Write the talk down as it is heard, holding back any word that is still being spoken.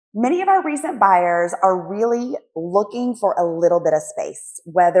Many of our recent buyers are really looking for a little bit of space,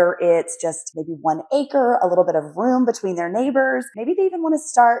 whether it's just maybe 1 acre, a little bit of room between their neighbors. Maybe they even want to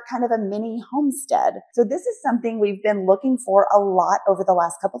start kind of a mini homestead. So this is something we've been looking for a lot over the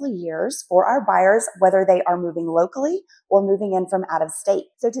last couple of years for our buyers, whether they are moving locally or moving in from out of state.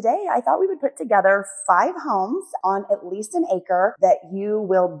 So today I thought we would put together 5 homes on at least an acre that you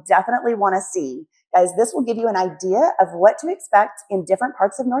will definitely want to see. Guys, this will give you an idea of what to expect in different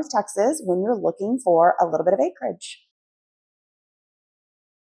parts of North Texas when you're looking for a little bit of acreage.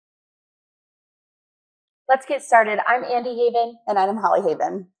 Let's get started. I'm Andy Haven. And I'm Holly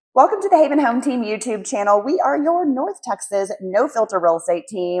Haven. Welcome to the Haven Home Team YouTube channel. We are your North Texas no filter real estate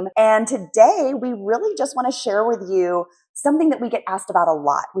team. And today we really just want to share with you something that we get asked about a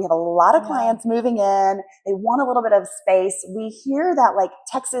lot. We have a lot of clients moving in. They want a little bit of space. We hear that like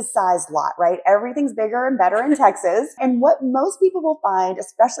Texas sized lot, right? Everything's bigger and better in Texas. And what most people will find,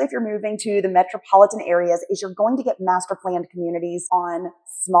 especially if you're moving to the metropolitan areas, is you're going to get master planned communities on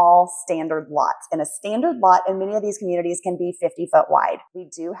small standard lots. And a standard lot in many of these communities can be 50-foot wide. We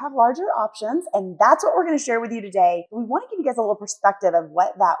do have larger options, and that's what we're going to share with you today. We want to give you guys a little perspective of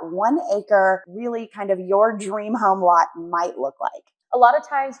what that 1 acre, really kind of your dream home lot might look like. A lot of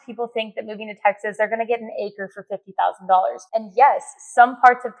times people think that moving to Texas, they're going to get an acre for $50,000. And yes, some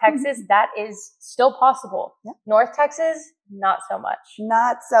parts of Texas, that is still possible. Yeah. North Texas, not so much.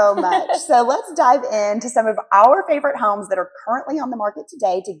 Not so much. So let's dive into some of our favorite homes that are currently on the market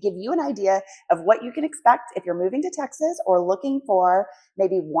today to give you an idea of what you can expect if you're moving to Texas or looking for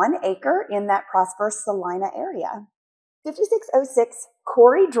maybe 1 acre in that prosperous Celina area. 5606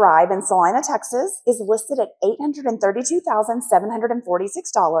 Corey Drive in Celina, Texas is listed at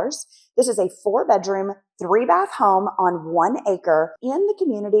 $832,746. This is a 4-bedroom, 3-bath home on 1 acre in the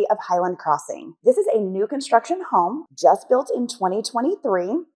community of Highland Crossing. This is a new construction home just built in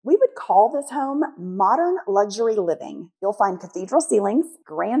 2023. We would call this home modern luxury living. You'll find cathedral ceilings,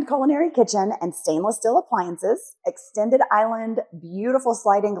 grand culinary kitchen, and stainless steel appliances, extended island, beautiful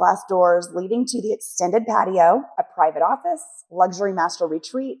sliding glass doors leading to the extended patio, a private office, luxury master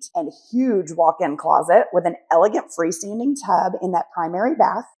retreat, and huge walk-in closet with an elegant freestanding tub in that primary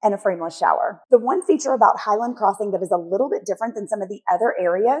bath and a frameless shower. The one feature about Highland Crossing that is a little bit different than some of the other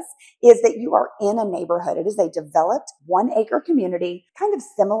areas is that you are in a neighborhood. It is a developed 1 acre community, kind of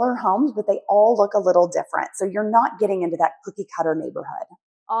similar homes, but they all look a little different. So you're not getting into that cookie cutter neighborhood.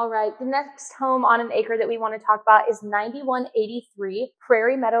 All right, the next home on an acre that we want to talk about is 9183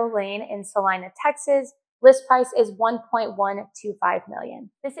 Prairie Meadow Lane in Celina, Texas. List price is $1.125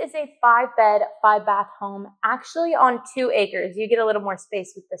 million. This is a 5-bed, 5-bath home, actually on 2 acres. You get a little more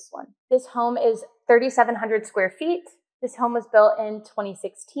space with this one. This home is 3,700 square feet. This home was built in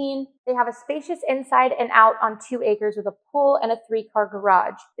 2016. They have a spacious inside and out on 2 acres with a pool and a 3-car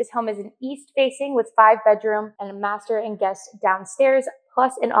garage. This home is an east facing with 5-bedroom and a master and guest downstairs,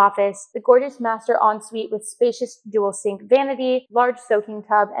 plus an office, the gorgeous master ensuite with spacious dual sink vanity, large soaking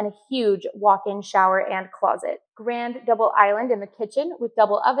tub, and a huge walk-in shower and closet. Grand double island in the kitchen with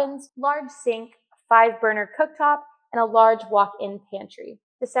double ovens, large sink, 5-burner cooktop, and a large walk-in pantry.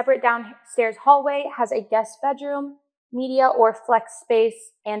 The separate downstairs hallway has a guest bedroom, media or flex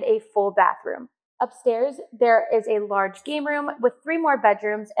space, and a full bathroom. Upstairs, there is a large game room with 3 more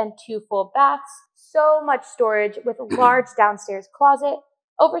bedrooms and 2 full baths. So much storage with a large downstairs closet,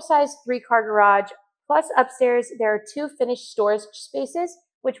 oversized 3-car garage, plus upstairs there are 2 finished storage spaces,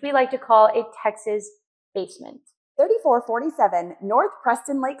 which we like to call a Texas basement. 3447 North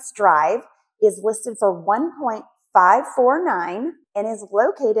Preston Lakes Drive is listed for $1.549 and is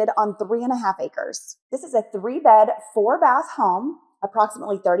located on 3.5 acres. This is a 3-bed, 4-bath home,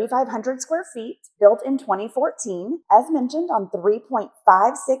 approximately 3,500 square feet, built in 2014, as mentioned on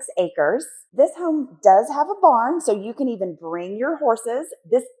 3.56 acres. This home does have a barn, so you can even bring your horses.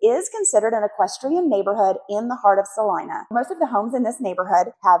 This is considered an equestrian neighborhood in the heart of Celina. Most of the homes in this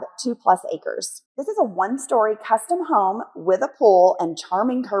neighborhood have 2+ acres. This is a 1-story custom home with a pool and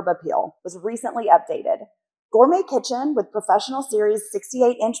charming curb appeal. It was recently updated. Gourmet kitchen with professional series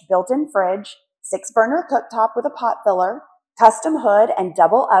 68-inch built-in fridge, 6-burner cooktop with a pot filler, custom hood and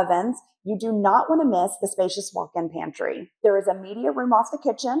double ovens. You do not want to miss the spacious walk-in pantry. There is a media room off the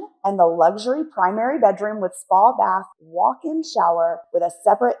kitchen and the luxury primary bedroom with spa bath, walk-in shower with a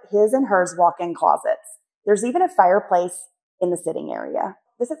separate his and hers walk-in closets. There's even a fireplace in the sitting area.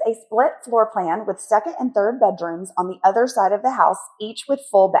 This is a split floor plan with 2nd and 3rd bedrooms on the other side of the house, each with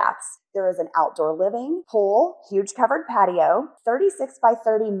full baths. There is an outdoor living, pool, huge covered patio, 36 by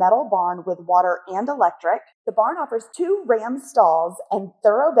 30 metal barn with water and electric. The barn offers 2 ram stalls and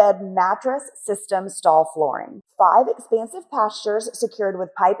thoroughbed mattress system stall flooring, 5 expansive pastures secured with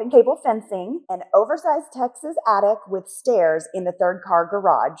pipe and cable fencing, an oversized Texas attic with stairs in the 3rd-car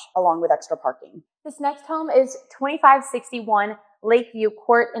garage, along with extra parking. This next home is 2561 Lakeview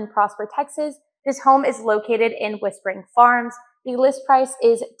Court in Prosper, Texas. This home is located in Whispering Farms. The list price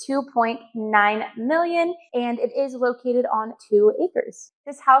is $2.9 million, and it is located on 2 acres.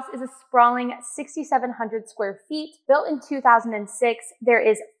 This house is a sprawling 6,700 square feet, built in 2006. There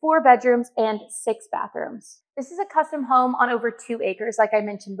is 4 bedrooms and 6 bathrooms. This is a custom home on over 2 acres, like I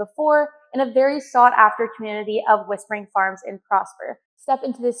mentioned before, in a very sought-after community of Whispering Farms in Prosper. Step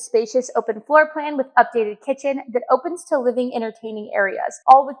into this spacious open floor plan with updated kitchen that opens to living, entertaining areas,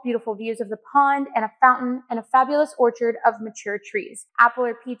 all with beautiful views of the pond and a fountain and a fabulous orchard of mature trees. Apple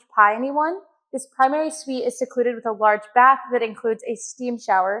or peach pie, anyone? This primary suite is secluded with a large bath that includes a steam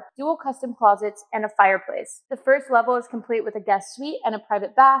shower, dual custom closets, and a fireplace. The first level is complete with a guest suite and a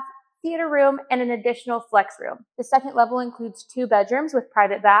private bath, theater room, and an additional flex room. The second level includes 2 bedrooms with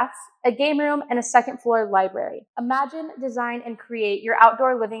private baths, a game room, and a second-floor library. Imagine, design, and create your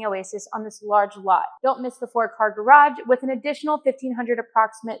outdoor living oasis on this large lot. Don't miss the 4-car garage with an additional 1,500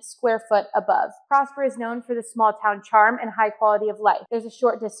 approximate square foot above. Prosper is known for the small-town charm and high quality of life. There's a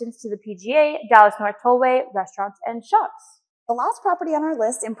short distance to the PGA, Dallas North Tollway, restaurants, and shops. The last property on our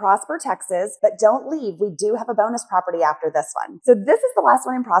list in Prosper, Texas, but don't leave. We do have a bonus property after this one. So this is the last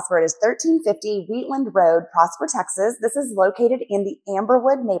one in Prosper. It is 1350 Wheatland Road, Prosper, Texas. This is located in the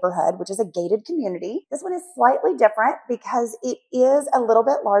Amberwood neighborhood, which is a gated community. This one is slightly different because it is a little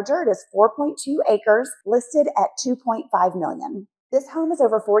bit larger. It is 4.2 acres, listed at $2.5 million. This home is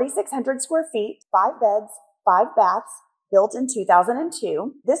over 4,600 square feet, 5 beds, 5 baths, built in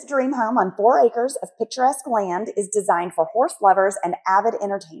 2002. This dream home on 4 acres of picturesque land is designed for horse lovers and avid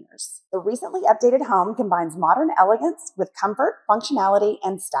entertainers. The recently updated home combines modern elegance with comfort, functionality,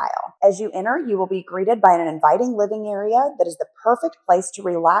 and style. As you enter, you will be greeted by an inviting living area that is the perfect place to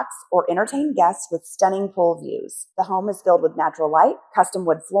relax or entertain guests with stunning pool views. The home is filled with natural light, custom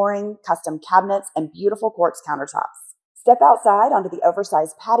wood flooring, custom cabinets, and beautiful quartz countertops. Step outside onto the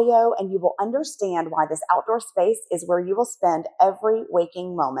oversized patio and you will understand why this outdoor space is where you will spend every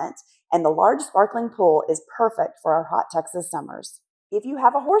waking moment, and the large sparkling pool is perfect for our hot Texas summers. If you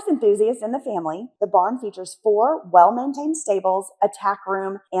have a horse enthusiast in the family, the barn features 4 well-maintained stables, a tack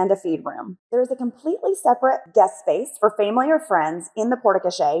room, and a feed room. There is a completely separate guest space for family or friends in the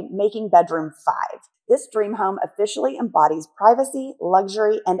porte-cochere, making bedroom 5. This dream home officially embodies privacy,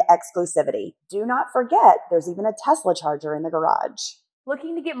 luxury, and exclusivity. Do not forget, there's even a Tesla charger in the garage.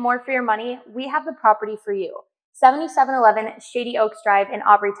 Looking to get more for your money? We have the property for you. 7711 Shady Oaks Drive in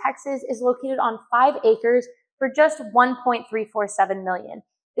Aubrey, Texas is located on 5 acres for just $1.347 million.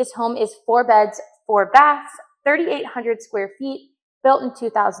 This home is 4 beds, 4 baths, 3,800 square feet, built in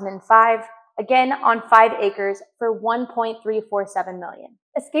 2005, again on 5 acres for $1.347 million.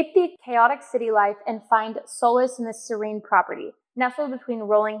 Escape the chaotic city life and find solace in this serene property. Nestled between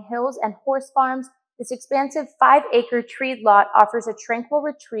rolling hills and horse farms, this expansive 5-acre treed lot offers a tranquil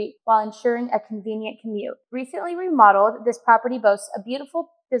retreat while ensuring a convenient commute. Recently remodeled, this property boasts a beautiful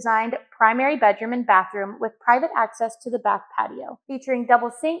designed primary bedroom and bathroom with private access to the back patio, featuring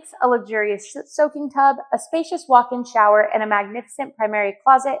double sinks, a luxurious soaking tub, a spacious walk-in shower, and a magnificent primary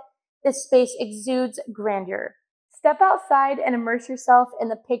closet. This space exudes grandeur. Step outside and immerse yourself in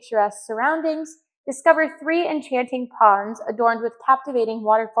the picturesque surroundings. Discover 3 enchanting ponds adorned with captivating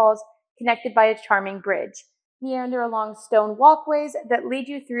waterfalls connected by a charming bridge. Meander along stone walkways that lead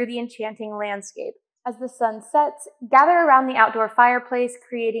you through the enchanting landscape. As the sun sets, gather around the outdoor fireplace,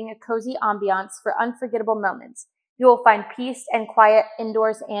 creating a cozy ambiance for unforgettable moments. You will find peace and quiet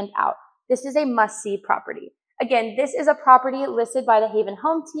indoors and out. This is a must-see property. Again, this is a property listed by the Haven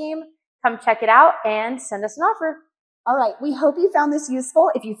Home Team. Come check it out and send us an offer. All right, we hope you found this useful.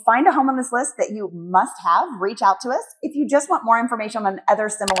 If you find a home on this list that you must have, reach out to us. If you just want more information on other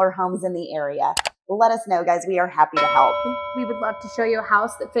similar homes in the area, let us know, guys. We are happy to help. We would love to show you a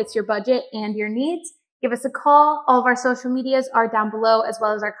house that fits your budget and your needs. Give us a call. All of our social medias are down below, as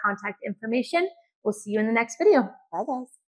well as our contact information. We'll see you in the next video. Bye, guys.